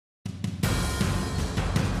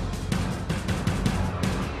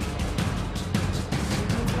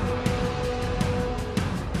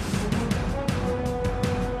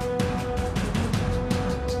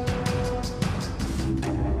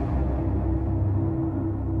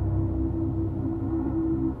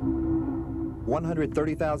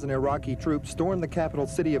130,000 Iraqi troops stormed the capital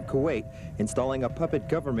city of Kuwait, installing a puppet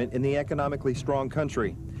government in the economically strong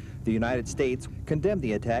country. The United States condemned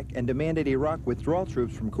the attack and demanded Iraq withdraw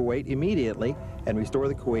troops from Kuwait immediately and restore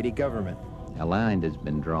the Kuwaiti government. A line has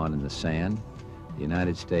been drawn in the sand. The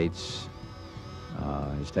United States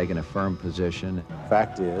has taken a firm position.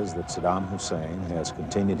 Fact is that Saddam Hussein has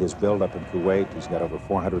continued his buildup in Kuwait. He's got over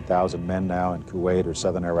 400,000 men now in Kuwait or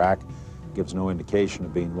southern Iraq. Gives no indication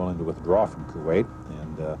of being willing to withdraw from Kuwait,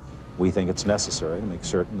 and we think it's necessary to make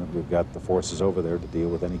certain that we've got the forces over there to deal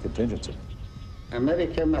with any contingency.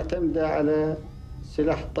 أمريكا معتمدة على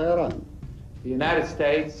سلاح الطيران. The United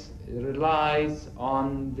States relies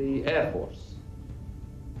on the Air Force.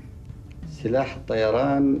 سلاح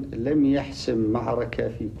الطيران لم يحسم معركة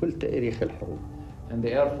في كل تاريخ الحروب. And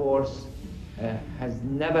the Air Force has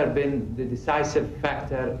never been the decisive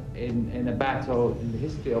factor in a battle in the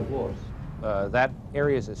history of wars. That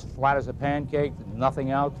area is as flat as a pancake, nothing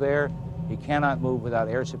out there. He cannot move without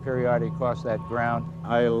air superiority across that ground.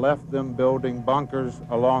 I left them building bunkers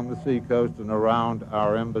along the seacoast and around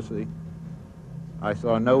our embassy. I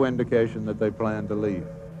saw no indication that they planned to leave.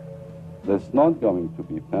 There's not going to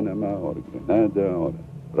be Panama or Grenada or a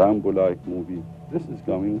Rambo-like movie. This is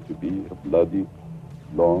going to be a bloody,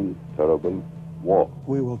 long, terrible war.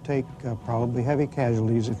 We will take probably heavy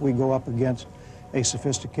casualties if we go up against a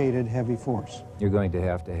sophisticated heavy force. You're going to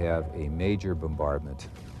have a major bombardment,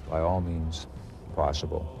 by all means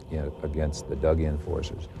possible, against the dug-in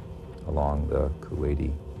forces along the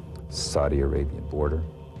Kuwaiti-Saudi Arabian border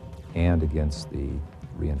and against the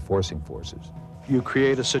reinforcing forces. You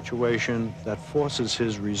create a situation that forces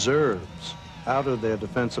his reserves out of their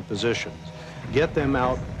defensive positions, get them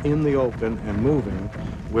out in the open and moving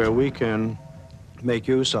where we can make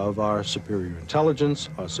use of our superior intelligence,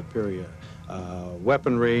 our superior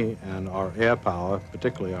weaponry, and our air power,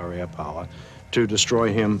 particularly our air power, to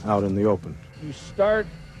destroy him out in the open. You start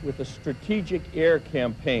with a strategic air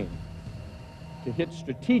campaign to hit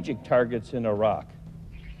strategic targets in Iraq.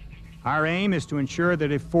 Our aim is to ensure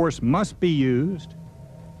that if force must be used,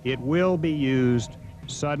 it will be used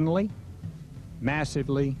suddenly,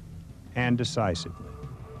 massively, and decisively.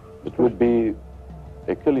 It will be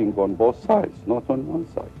a killing on both sides, not on one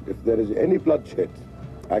side. If there is any bloodshed,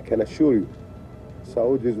 I can assure you,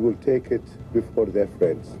 Saudis will take it before their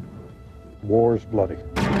friends. War's bloody.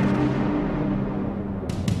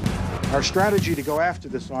 Our strategy to go after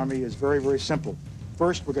this army is very, very simple.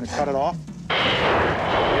 First, we're going to cut it off.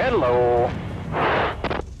 Hello.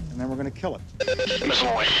 And then we're going to kill it.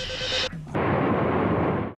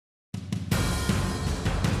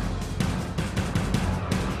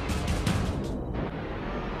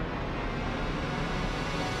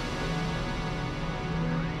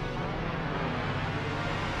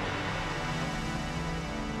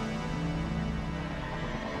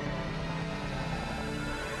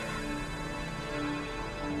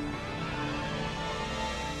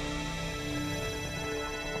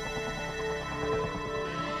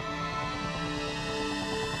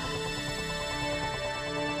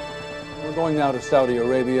 We're going now to Saudi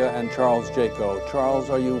Arabia and Charles Jaco. Charles,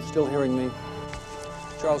 are you still hearing me?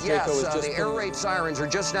 Charles Yes, Jaco is just the air raid sirens are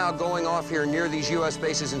just now going off here near these U.S.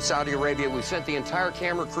 bases in Saudi Arabia. We've sent the entire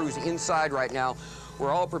camera crews inside right now.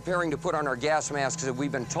 We're all preparing to put on our gas masks, as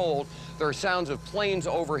we've been told. There are sounds of planes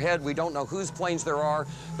overhead. We don't know whose planes there are,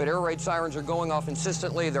 but air raid sirens are going off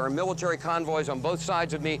insistently. There are military convoys on both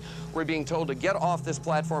sides of me. We're being told to get off this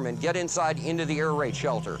platform and get inside into the air raid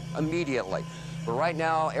shelter immediately. But right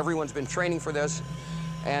now, everyone's been training for this,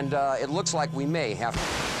 and it looks like we may have to.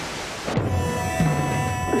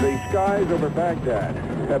 The skies over Baghdad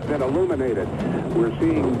have been illuminated. We're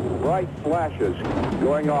seeing bright flashes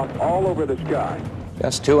going off all over the sky.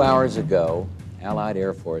 Just 2 hours ago, Allied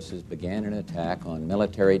air forces began an attack on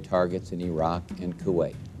military targets in Iraq and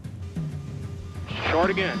Kuwait. Short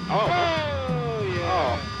again. Oh, yeah.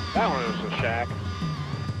 Oh, that one was a shack.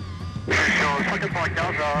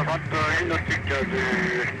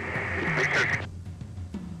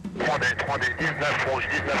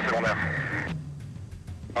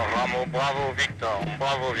 Bravo, Victor.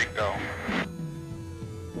 Bravo, Victor.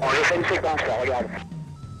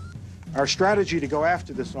 Our strategy to go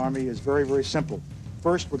after this army is very, very simple.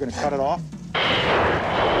 First, we're going to cut it off.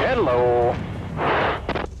 Hello.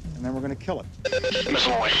 And then we're going to kill it.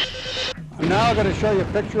 I'm now going to show you a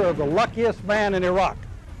picture of the luckiest man in Iraq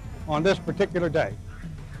on this particular day.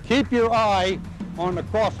 Keep your eye on the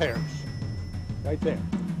crosshairs. Right there.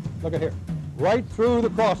 Look at here. Right through the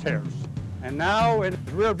crosshairs. And now in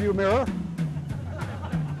the rear view mirror.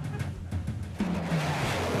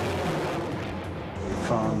 We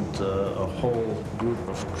found a whole group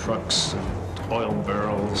of trucks and oil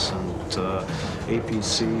barrels and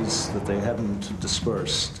APCs that they hadn't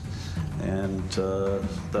dispersed. And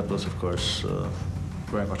that was, of course,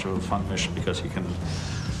 very much of a fun mission because you can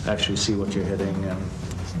actually see what you're hitting and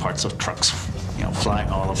parts of trucks, flying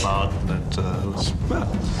all about. That was, well,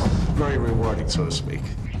 very rewarding, so to speak.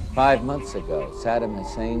 5 months ago, Saddam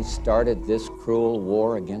Hussein started this cruel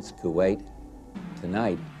war against Kuwait.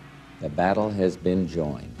 Tonight, the battle has been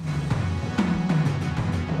joined.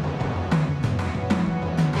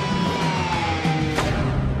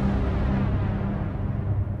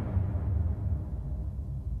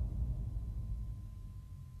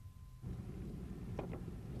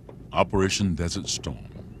 Operation Desert Storm.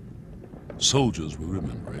 Soldiers will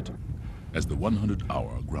remember it as the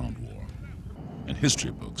 100-hour ground war, and history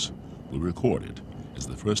books will record it as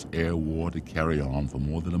the first air war to carry on for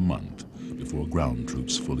more than a month before ground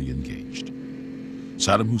troops fully engaged.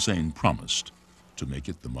 Saddam Hussein promised to make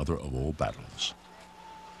it the mother of all battles,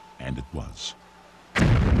 and it was.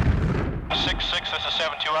 6-6, this is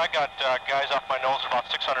 7-2. I got guys off my nose about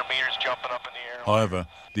 600 meters jumping up in the air. However,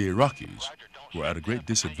 the Iraqis were at a great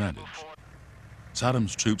disadvantage.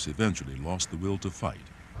 Saddam's troops eventually lost the will to fight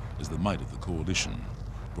as the might of the coalition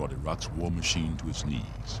brought Iraq's war machine to its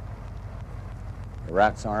knees.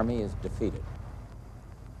 Iraq's army is defeated.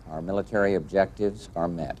 Our military objectives are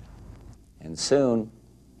met. And soon,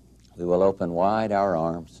 we will open wide our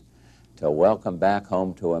arms to welcome back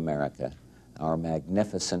home to America our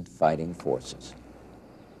magnificent fighting forces.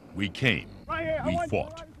 We came, we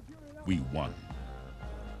fought, we won.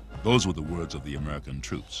 Those were the words of the American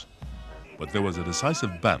troops. But there was a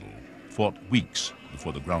decisive battle fought weeks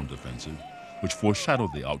before the ground offensive, which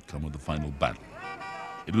foreshadowed the outcome of the final battle.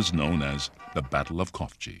 It was known as the Battle of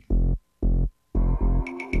Khafji.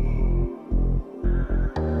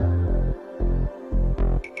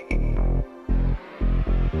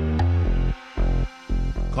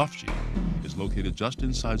 Khafji is located just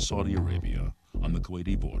inside Saudi Arabia on the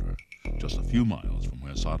Kuwaiti border, just a few miles from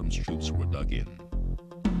where Saddam's troops were dug in.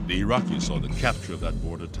 The Iraqis saw the capture of that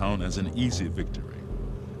border town as an easy victory,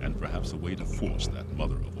 and perhaps a way to force that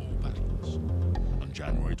mother of all battles. On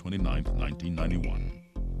January 29, 1991,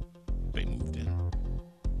 they moved in.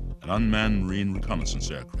 An unmanned Marine reconnaissance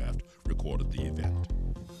aircraft recorded the event.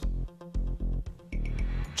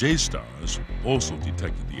 J-Stars also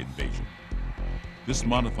detected the invasion. This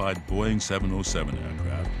modified Boeing 707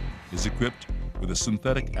 aircraft is equipped with a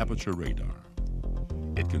synthetic aperture radar.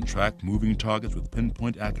 It can track moving targets with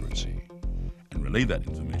pinpoint accuracy and relay that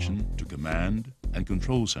information to command and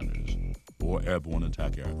control centers or airborne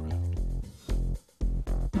attack aircraft.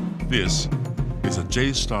 This is a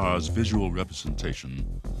J-Star's visual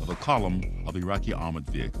representation of a column of Iraqi armored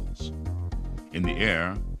vehicles. In the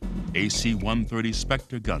air, AC-130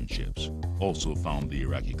 Spectre gunships also found the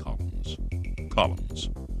Iraqi columns,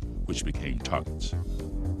 which became targets.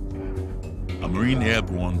 A Marine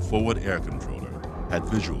airborne forward air controller had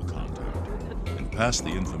visual contact and passed the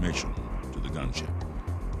information to the gunship.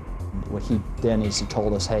 What he did is he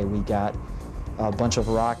told us, hey, we got a bunch of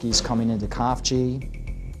Iraqis coming into Khafji,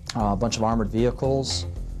 a bunch of armored vehicles,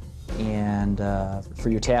 and for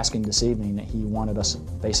your tasking this evening, he wanted us,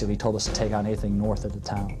 basically told us to take on anything north of the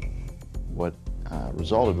town. What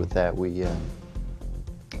resulted with that, we got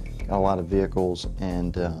a lot of vehicles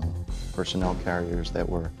and personnel carriers that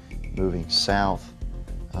were moving south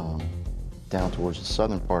down towards the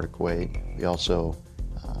southern part of Kuwait. We also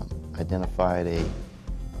identified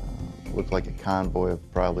looked like a convoy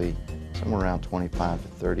of probably somewhere around 25 to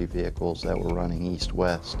 30 vehicles that were running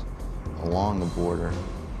east-west along the border.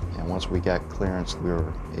 And once we got clearance, we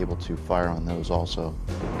were able to fire on those also.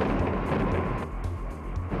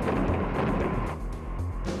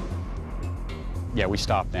 Yeah, we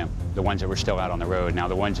stopped them, the ones that were still out on the road. Now,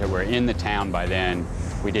 the ones that were in the town by then,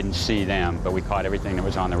 we didn't see them, but we caught everything that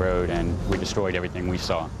was on the road and we destroyed everything we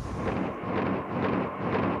saw.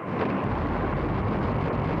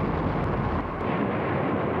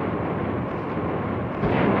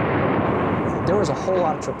 There was a whole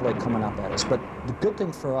lot of AAA coming up at us, but the good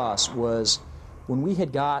thing for us was when we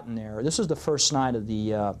had gotten there, this was the first night of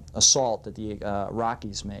the assault that the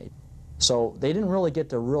Iraqis made. So they didn't really get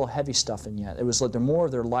the real heavy stuff in yet. It was like more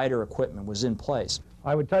of their lighter equipment was in place.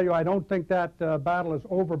 I would tell you I don't think that battle is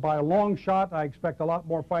over by a long shot. I expect a lot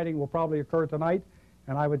more fighting will probably occur tonight.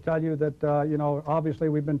 And I would tell you that, you know, obviously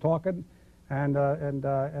we've been talking and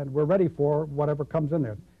we're ready for whatever comes in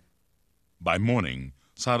there. By morning,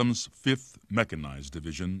 Saddam's 5th Mechanized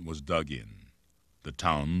Division was dug in. The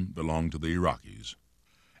town belonged to the Iraqis,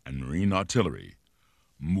 and Marine artillery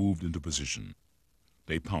moved into position.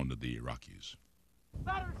 They pounded the Iraqis.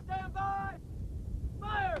 Batter, stand by!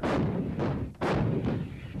 Fire!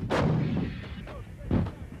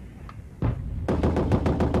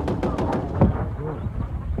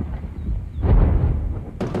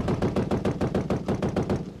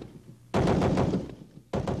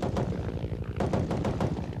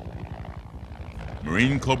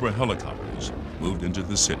 Marine Cobra helicopters moved into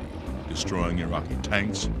the city, destroying Iraqi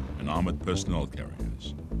tanks and armored personnel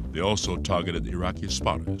carriers. They also targeted Iraqi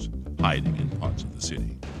spotters hiding in parts of the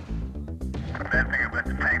city. Bad thing, I've got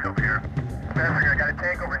the tank over here. Bad thing, I got a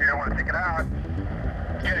tank over here. I want to take it out.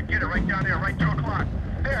 Get it right down there, right 2 o'clock.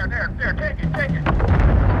 There, take it.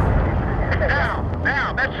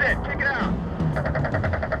 Now, that's it, take it out.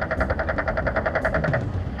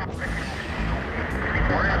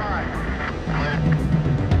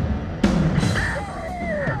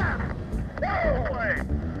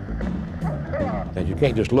 And you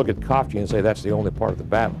can't just look at Khafji and say that's the only part of the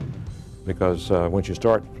battle, because once you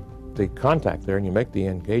start the contact there and you make the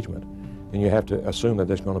engagement, then you have to assume that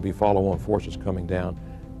there's going to be follow-on forces coming down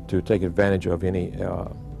to take advantage of any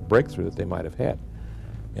breakthrough that they might have had.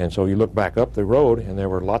 And so you look back up the road and there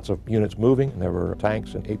were lots of units moving, and there were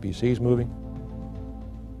tanks and APCs moving.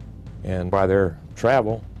 And by their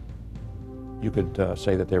travel, you could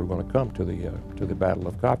say that they were going to come to the Battle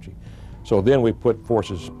of Khafji. So then we put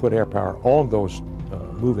air power on those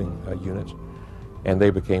moving units, and they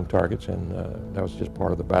became targets, and that was just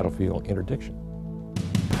part of the battlefield interdiction.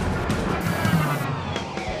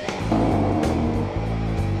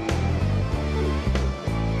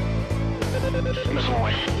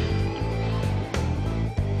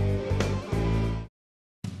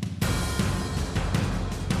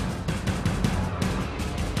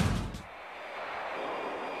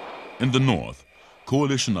 In the north,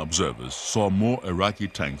 coalition observers saw more Iraqi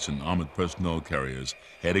tanks and armored personnel carriers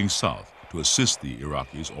heading south to assist the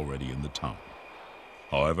Iraqis already in the town.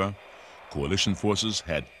 However, coalition forces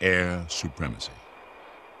had air supremacy.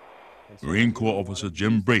 Marine Corps officer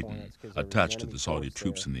Jim Brayton, attached to the Saudi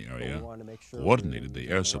troops in the area, coordinated the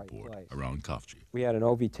air support around Khafji. We had an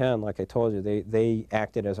OV-10, like I told you. They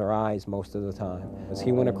acted as our eyes most of the time. As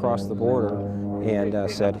he went across the border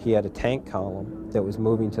and said he had a tank column that was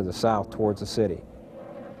moving to the south towards the city.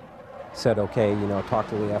 Said, okay, talk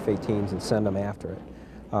to the F-18s and send them after it.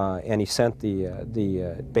 And he sent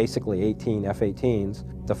the basically 18 F-18s.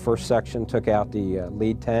 The first section took out the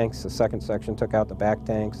lead tanks. The second section took out the back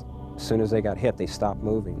tanks. As soon as they got hit, they stopped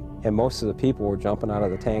moving. And most of the people were jumping out of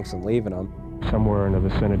the tanks and leaving them. Somewhere in the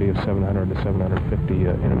vicinity of 700 to 750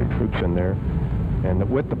 enemy troops in there, and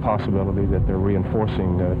with the possibility that they're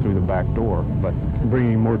reinforcing through the back door, but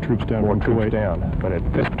bringing more troops down. More troops down. But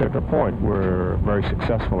at this particular point, we're very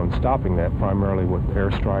successful in stopping that, primarily with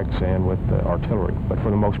airstrikes and with artillery, but for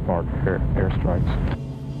the most part, airstrikes.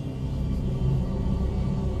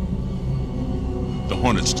 The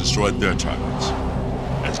Hornets destroyed their targets,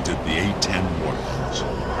 as did the A-10 Warthog's.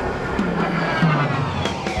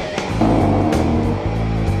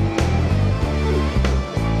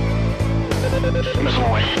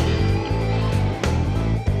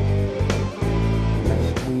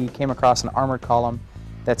 We came across an armored column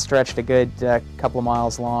that stretched a good couple of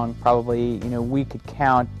miles long. Probably, we could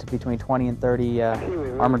count between 20 and 30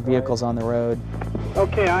 armored vehicles on the road.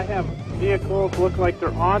 Okay, I have vehicles look like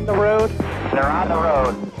they're on the road. They're on the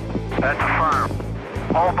road. That's affirmed.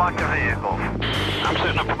 Whole bunch of vehicles. I'm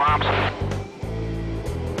setting up for bombs.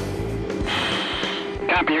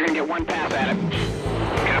 Copy, you're gonna get one pass at it.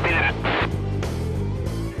 Copy that.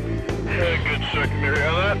 Good secondary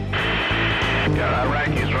on that. Got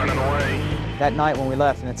Iraqis running away. That night when we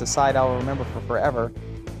left, and it's a sight I'll remember for forever,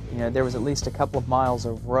 there was at least a couple of miles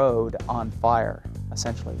of road on fire,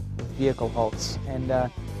 essentially, with vehicle hulks. And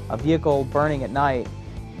a vehicle burning at night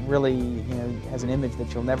really, has an image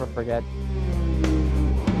that you'll never forget.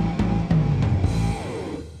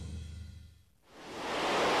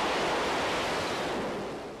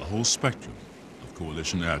 The whole spectrum of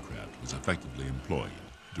coalition aircraft was effectively employed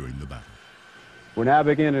during the battle. We're now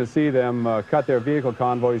beginning to see them cut their vehicle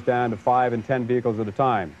convoys down to 5 and 10 vehicles at a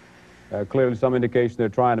time. Clearly some indication they're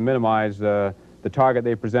trying to minimize the target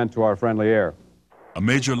they present to our friendly air. A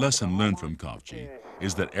major lesson learned from Khafji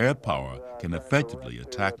is that air power can effectively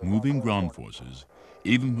attack moving ground forces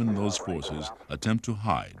even when those forces attempt to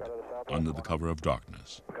hide under the cover of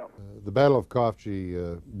darkness. The Battle of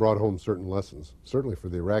Khafji brought home certain lessons, certainly for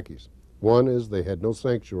the Iraqis. One is they had no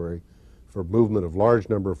sanctuary for movement of large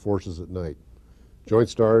number of forces at night. Joint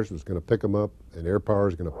Stars was going to pick them up, and air power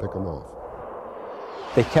is going to pick them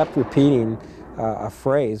off. They kept repeating a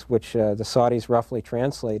phrase which the Saudis roughly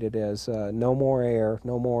translated as no more air,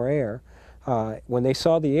 no more air. When they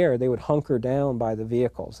saw the air, they would hunker down by the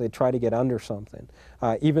vehicles. They'd try to get under something.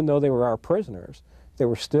 Even though they were our prisoners, they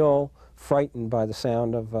were still frightened by the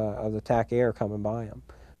sound of the attack air coming by them.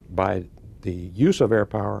 By the use of air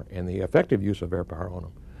power and the effective use of air power on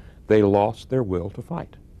them, they lost their will to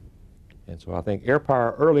fight. And so I think air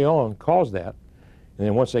power early on caused that, and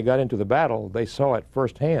then once they got into the battle, they saw it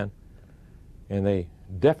firsthand, and they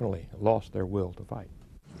definitely lost their will to fight.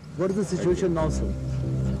 What is the situation now, sir?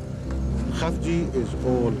 Khafji is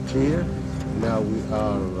all clear. Now we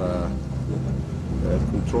are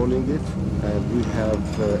controlling it, and we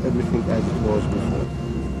have everything as it was before.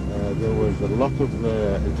 There was a lot of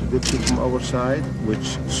interdiction from our side,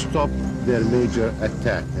 which stopped their major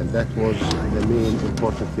attack, and that was the main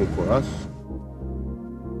important thing for us.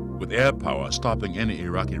 With air power stopping any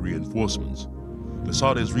Iraqi reinforcements, the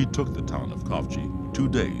Saudis retook the town of Khafji 2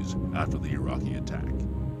 days after the Iraqi attack.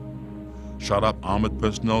 Shot-up armored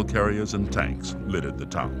personnel carriers and tanks littered the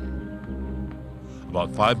town. About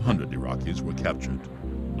 500 Iraqis were captured,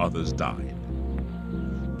 others died.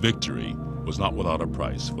 Victory was not without a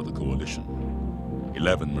price for the coalition.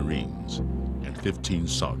 11 Marines and 15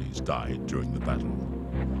 Saudis died during the battle,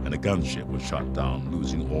 and a gunship was shot down,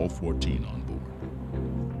 losing all 14 on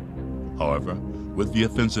board. However, with the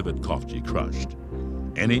offensive at Khafji crushed,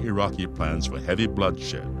 any Iraqi plans for heavy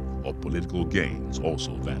bloodshed or political gains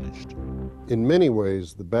also vanished. In many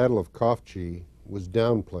ways, the Battle of Khafji was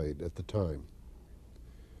downplayed at the time.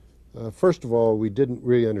 First of all, we didn't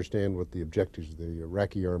really understand what the objectives of the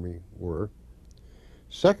Iraqi army were.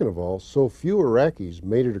 Second of all, so few Iraqis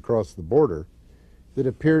made it across the border that it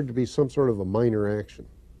appeared to be some sort of a minor action.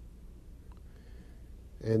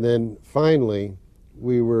 And then finally,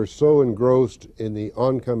 we were so engrossed in the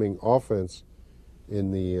oncoming offense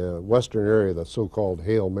in the western area, the so-called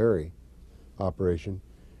Hail Mary operation,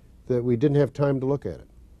 that we didn't have time to look at it.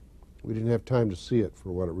 We didn't have time to see it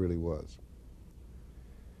for what it really was.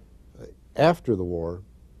 After the war,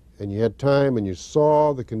 and you had time and you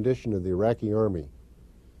saw the condition of the Iraqi army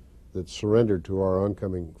that surrendered to our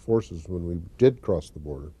oncoming forces when we did cross the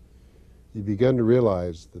border, you began to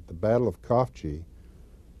realize that the Battle of Khafji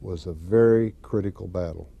was a very critical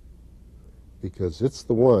battle, because it's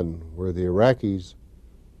the one where the Iraqis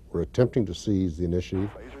were attempting to seize the initiative.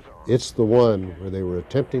 It's the one where they were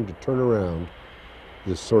attempting to turn around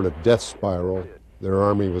this sort of death spiral their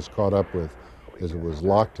army was caught up with as it was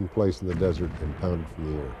locked in place in the desert and pounded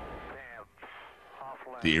from the air.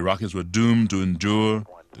 The Iraqis were doomed to endure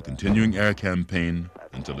the continuing air campaign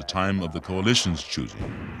until the time of the coalition's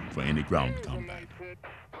choosing for any ground combat.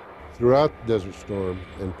 Throughout Desert Storm,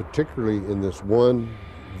 and particularly in this one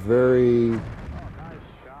very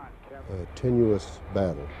tenuous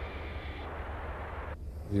battle,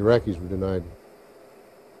 the Iraqis were denied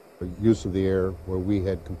use of the air where we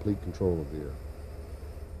had complete control of the air.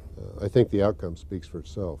 I think the outcome speaks for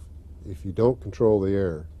itself. If you don't control the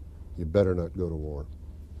air, you better not go to war.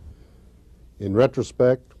 In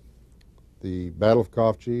retrospect, the Battle of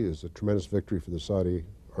Khafji is a tremendous victory for the Saudi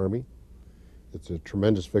army. It's a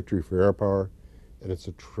tremendous victory for air power, and it's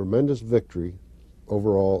a tremendous victory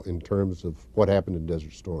overall in terms of what happened in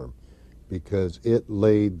Desert Storm, because it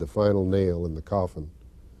laid the final nail in the coffin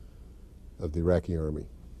of the Iraqi army.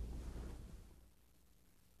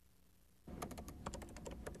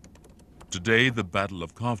 Today, the Battle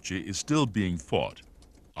of Khafji is still being fought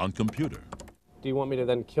on computer. Do you want me to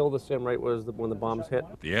then kill the sim right when the bombs hit?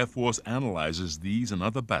 The Air Force analyzes these and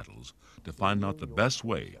other battles to find out the best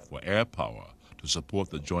way for air power to support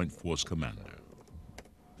the Joint Force Commander.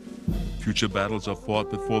 Future battles are fought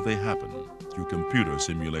before they happen through computer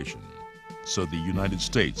simulation, so the United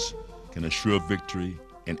States can assure victory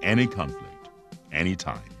in any conflict,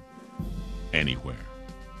 anytime, anywhere.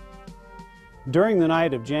 During the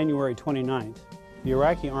night of January 29th, the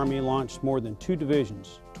Iraqi army launched more than 2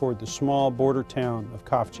 divisions toward the small border town of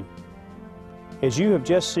Khafji. As you have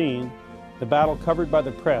just seen, the battle covered by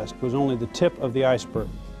the press was only the tip of the iceberg.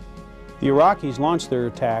 The Iraqis launched their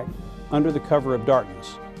attack under the cover of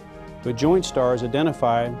darkness, but Joint Stars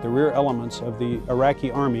identified the rear elements of the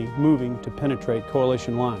Iraqi army moving to penetrate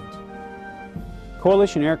coalition lines.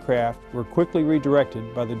 Coalition aircraft were quickly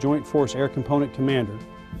redirected by the Joint Force Air Component Commander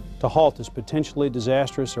to halt this potentially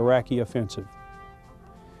disastrous Iraqi offensive.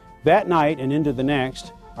 That night and into the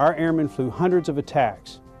next, our airmen flew hundreds of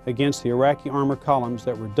attacks against the Iraqi armor columns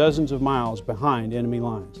that were dozens of miles behind enemy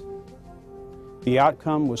lines. The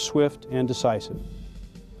outcome was swift and decisive.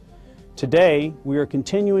 Today, we are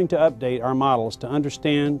continuing to update our models to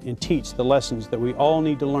understand and teach the lessons that we all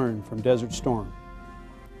need to learn from Desert Storm.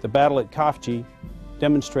 The battle at Khafji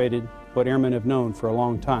demonstrated what airmen have known for a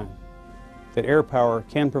long time, that air power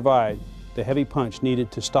can provide the heavy punch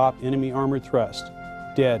needed to stop enemy armored thrust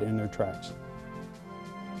dead in their tracks.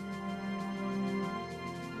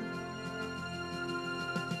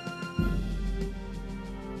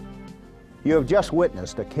 You have just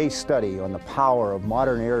witnessed a case study on the power of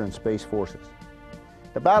modern air and space forces.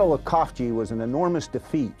 The Battle of Khafji was an enormous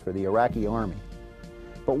defeat for the Iraqi army,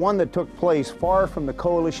 but one that took place far from the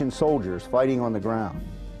coalition soldiers fighting on the ground.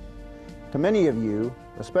 To many of you,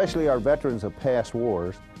 especially our veterans of past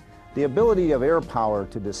wars, the ability of air power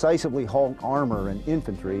to decisively halt armor and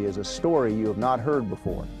infantry is a story you have not heard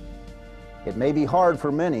before. It may be hard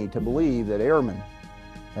for many to believe that airmen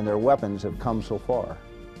and their weapons have come so far,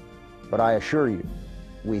 but I assure you,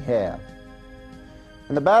 we have.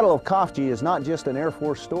 And the Battle of Khafji is not just an Air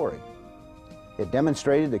Force story. It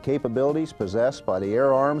demonstrated the capabilities possessed by the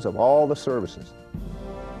air arms of all the services.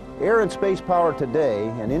 Air and space power today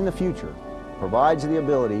and in the future provides the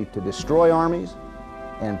ability to destroy armies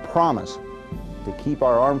and promise to keep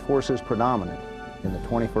our armed forces predominant in the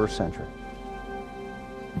 21st century.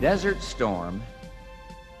 Desert Storm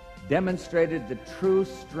demonstrated the true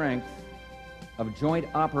strength of joint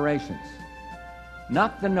operations.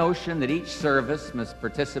 Not the notion that each service must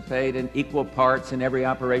participate in equal parts in every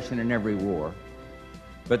operation in every war,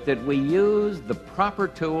 but that we use the proper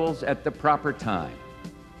tools at the proper time.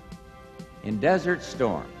 In Desert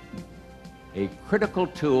Storm, a critical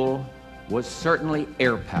tool was certainly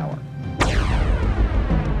air power.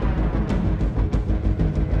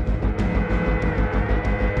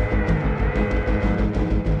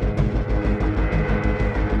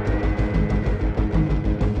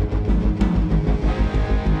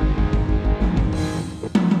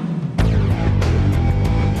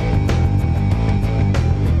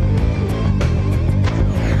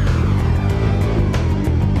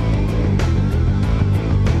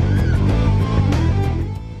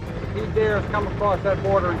 Come across that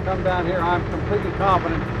border and come down here, I'm completely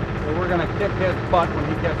confident that we're going to kick his butt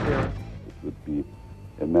when he gets here. It would be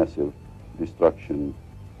a massive destruction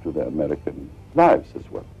to the American lives as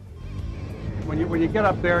well. When you get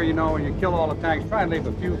up there, you know, and you kill all the tanks, try and leave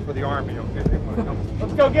a few for the Army, okay?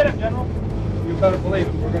 Let's go get him, General. You better believe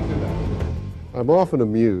it, we're going to do that. I'm often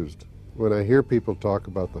amused when I hear people talk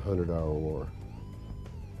about the 100-hour war.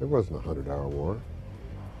 There wasn't a 100-hour war.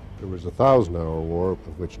 There was a 1,000-hour war,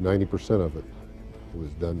 of which 90% of it was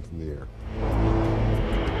done from the air.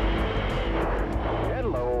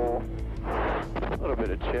 Hello. A little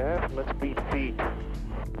bit of chaff. Let's beat feet.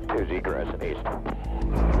 Here's egress and east.